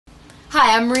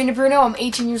Hi, I'm Marina Bruno, I'm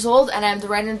 18 years old, and I'm the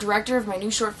writer and director of my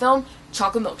new short film,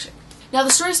 Chocolate Milkshake. Now, the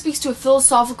story speaks to a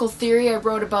philosophical theory I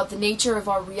wrote about the nature of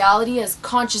our reality as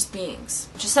conscious beings,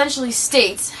 which essentially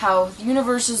states how the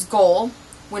universe's goal,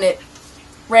 when it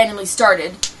randomly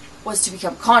started, was to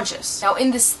become conscious. Now,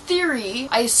 in this theory,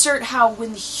 I assert how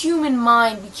when the human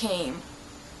mind became,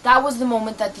 that was the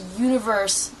moment that the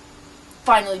universe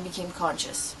finally became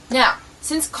conscious. Now,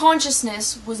 since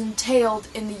consciousness was entailed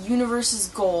in the universe's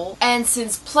goal, and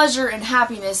since pleasure and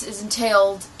happiness is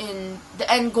entailed in the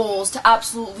end goals to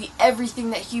absolutely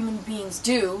everything that human beings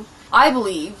do, I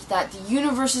believe that the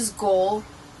universe's goal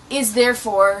is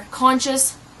therefore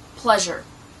conscious pleasure,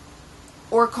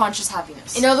 or conscious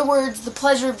happiness. In other words, the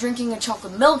pleasure of drinking a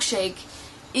chocolate milkshake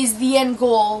is the end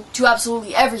goal to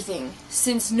absolutely everything,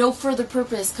 since no further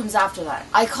purpose comes after that.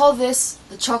 I call this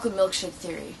the chocolate milkshake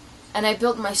theory. And I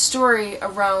built my story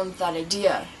around that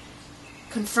idea,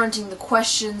 confronting the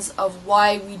questions of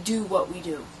why we do what we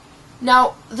do.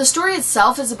 Now, the story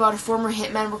itself is about a former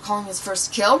hitman recalling his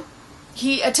first kill.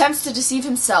 He attempts to deceive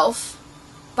himself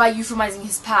by euphemizing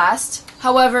his past.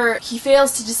 However, he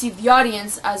fails to deceive the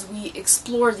audience as we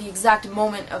explore the exact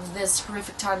moment of this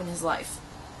horrific time in his life.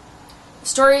 The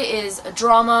story is a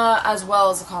drama as well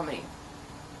as a comedy.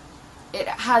 It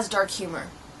has dark humor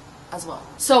as well.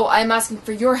 So I'm asking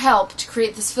for your help to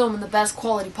create this film in the best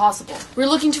quality possible. We're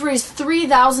looking to raise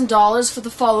 $3,000 for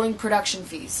the following production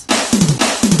fees.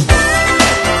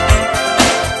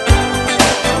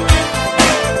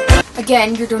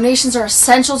 Again, your donations are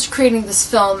essential to creating this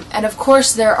film, and of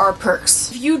course there are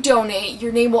perks. If you donate,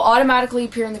 your name will automatically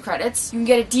appear in the credits. You can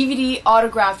get a DVD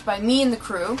autographed by me and the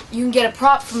crew. You can get a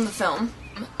prop from the film,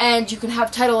 and you can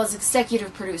have title as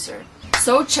executive producer.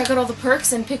 So check out all the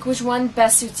perks and pick which one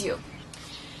best suits you.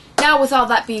 Now, with all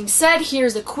that being said,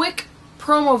 here's a quick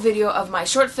promo video of my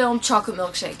short film, Chocolate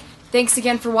Milkshake. Thanks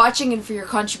again for watching and for your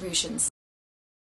contributions.